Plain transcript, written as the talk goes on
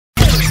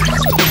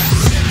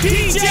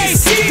DJ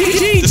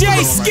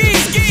Ski.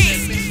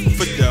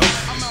 Fedel,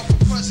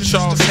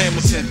 Charles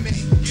Hamilton.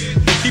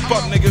 Keep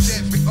up,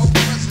 niggas.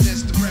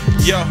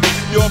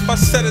 Yo, if I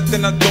said it,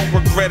 then I don't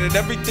regret it.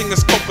 Everything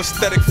is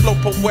copacetic, flow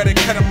poetic,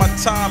 head of my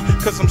time,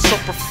 cause I'm so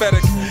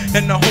prophetic.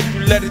 And I hope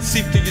you let it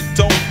seep through your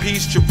dome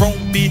piece.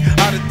 Jerome be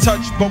out of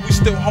touch, but we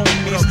still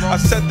homies. I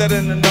said that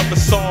in another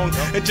song.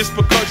 And just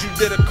because you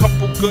did a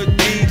couple good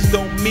deeds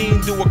don't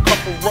mean do a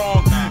couple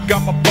wrong.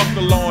 Got my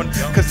buckle on,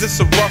 cause it's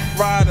a rough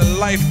ride of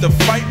life. The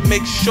fight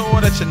makes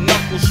sure that your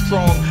knuckles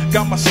strong.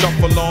 Got my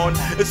scuffle on,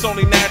 it's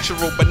only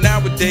natural. But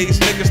nowadays,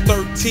 niggas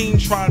 13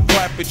 try and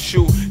clap at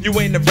you. You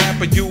ain't a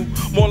rapper, you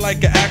more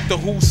like an actor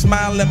who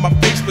smile at my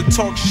face but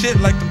talk shit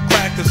like them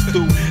crackers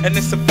do. And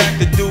it's a fact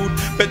that dude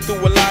been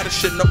through a lot of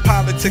shit. No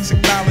politics,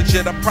 acknowledge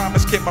it. I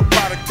promise kid my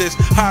product is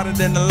hotter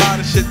than a lot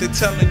of shit they're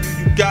telling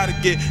you gotta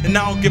get. And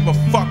I don't give a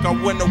fuck, I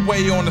went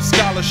away on a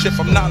scholarship.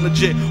 I'm not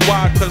legit,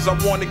 why? Cause I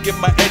wanna get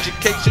my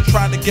education,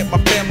 trying to get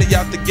my family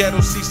out the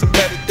ghetto, see some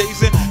better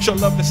days in. Show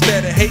love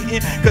instead of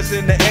hating, cause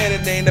in the end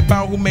it ain't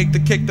about who make the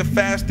cake the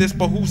fastest,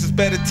 but who's is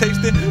better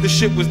tasting. The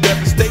shit was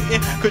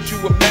devastating. Could you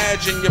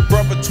imagine your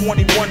brother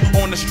 21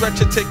 on the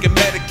stretcher taking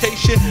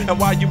medication, and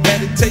while you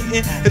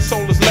meditating, his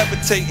soul is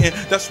levitating.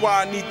 That's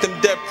why I need them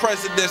dead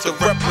presidents to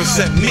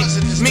represent me.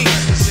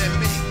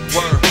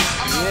 Word.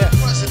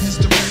 Yeah.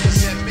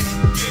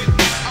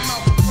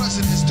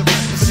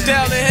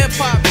 Fedel the hip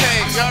hop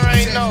page, y'all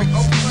already know.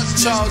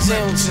 Charles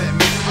Hamilton.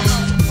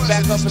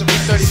 Back up in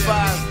 335.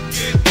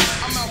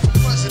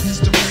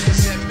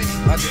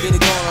 About to get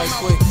it going right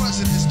quick.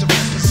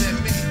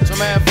 So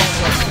my headphones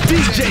up.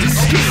 DJ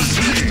Ski,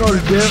 know the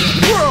damn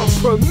world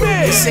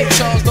premiere. They say,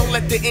 Charles, don't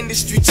let the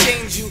industry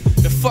change you.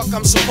 The fuck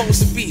I'm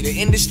supposed to be, the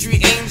industry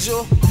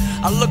angel?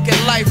 I look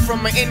at life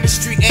from an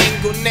industry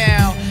angle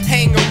now.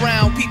 Hang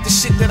around, peep the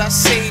shit that I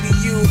say to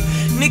you.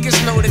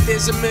 Niggas know that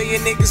there's a million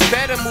niggas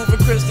better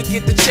moving cribs to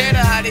get the cheddar.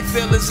 How they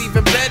feel is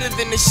even better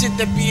than the shit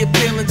that be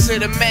appealing to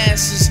the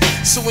masses.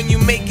 So when you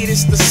make it,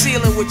 it's the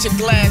ceiling with your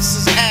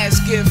glasses.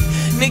 Ask if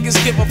niggas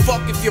give a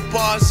fuck if your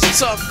bars is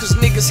tough, cause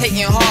niggas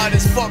hating hard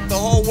as fuck. The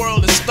whole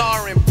world is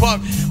starring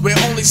buck, where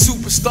only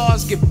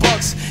superstars get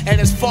bucks.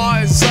 And as far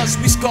as us,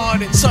 we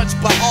scarred and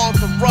touched by all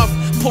the rough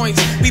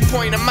points. We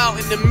point them out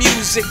in the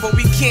music, but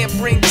we can't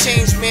bring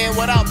change, man,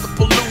 without the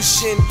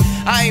pollution.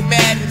 I ain't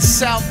mad at the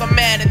South, I'm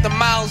mad at the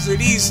mouths of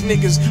these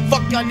niggas.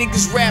 Fuck y'all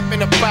niggas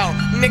rapping about.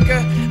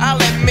 Nigga,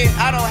 I'll admit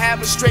I don't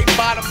have a straight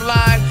bottom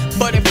line,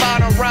 but if I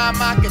don't rhyme,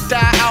 I could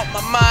die out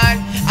my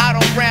mind. I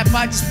don't rap,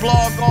 I just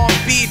blog on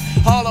beat.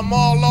 Haul them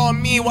all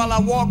on me while I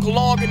walk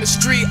along in the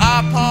street.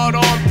 iPod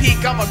on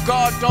peak, I'm a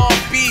goddamn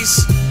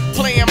beast.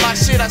 Playing my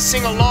shit, I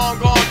sing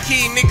along on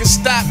key. Niggas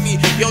stop me.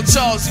 Yo,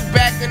 Charles, you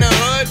back in the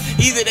hood?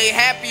 Either they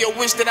happy or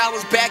wish that I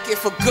was back here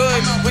for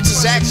good, which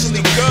is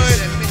actually good,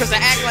 cause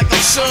I act like I'm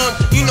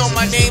shook. You know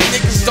my name,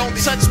 niggas don't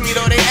touch me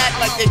though, they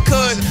act like they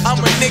could. I'm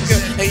a nigga,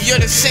 and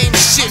you're the same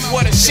shit,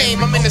 what a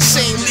shame. I'm in the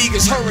same league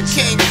as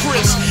Hurricane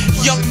Chris.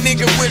 Young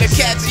nigga with a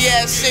catchy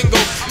ass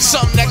single,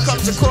 something that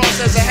comes across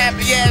as a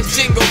happy ass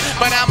jingle.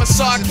 But I'm a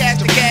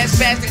sarcastic ass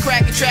bastard,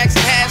 cracking tracks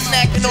and half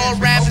snacking on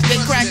rappers. They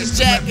crack his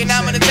jack and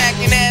I'm an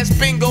attacking ass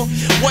bingo.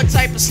 What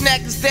type of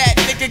snack is that?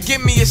 Nigga,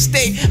 give me a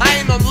steak. I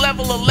ain't on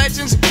level of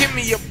legends, give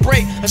me a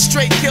break. A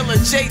straight killer,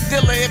 J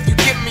Dilla, if you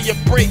give me a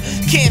break.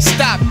 Can't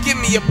stop, give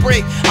me a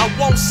break. I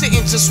won't sit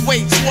and just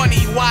wait. 20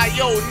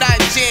 YO, not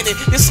Janet.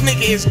 This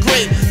nigga is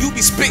great. You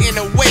be spitting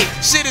away.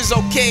 Shit is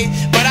okay,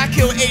 but I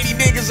kill 80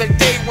 niggas a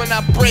day when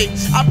I break.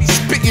 I be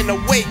spitting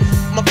away.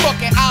 My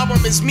fucking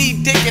album is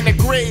me digging a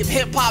grave.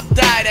 Hip hop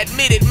died,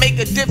 admit it, make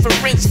a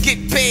difference, get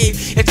paid.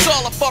 It's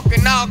all a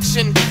fucking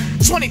auction.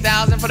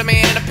 20,000 for the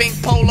man in a pink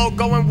polo,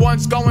 going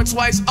once, going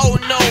twice. Oh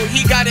no,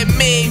 he got it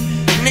made.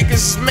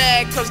 Niggas is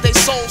mad cause they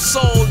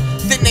sold.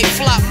 Then they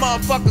flop,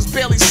 motherfuckers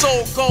barely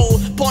sold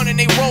gold. Pawning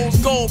they rose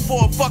gold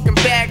for a fucking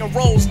bag of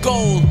rose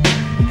gold.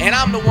 And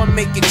I'm the one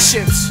making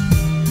chips.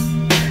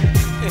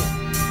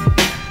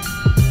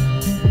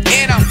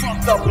 And I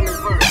fucked up in the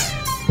verse.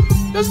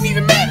 Doesn't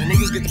even matter,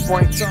 niggas get the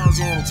point. Charles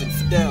Hamilton,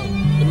 Fedel,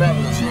 the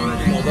Mavericks, you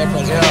already know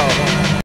that.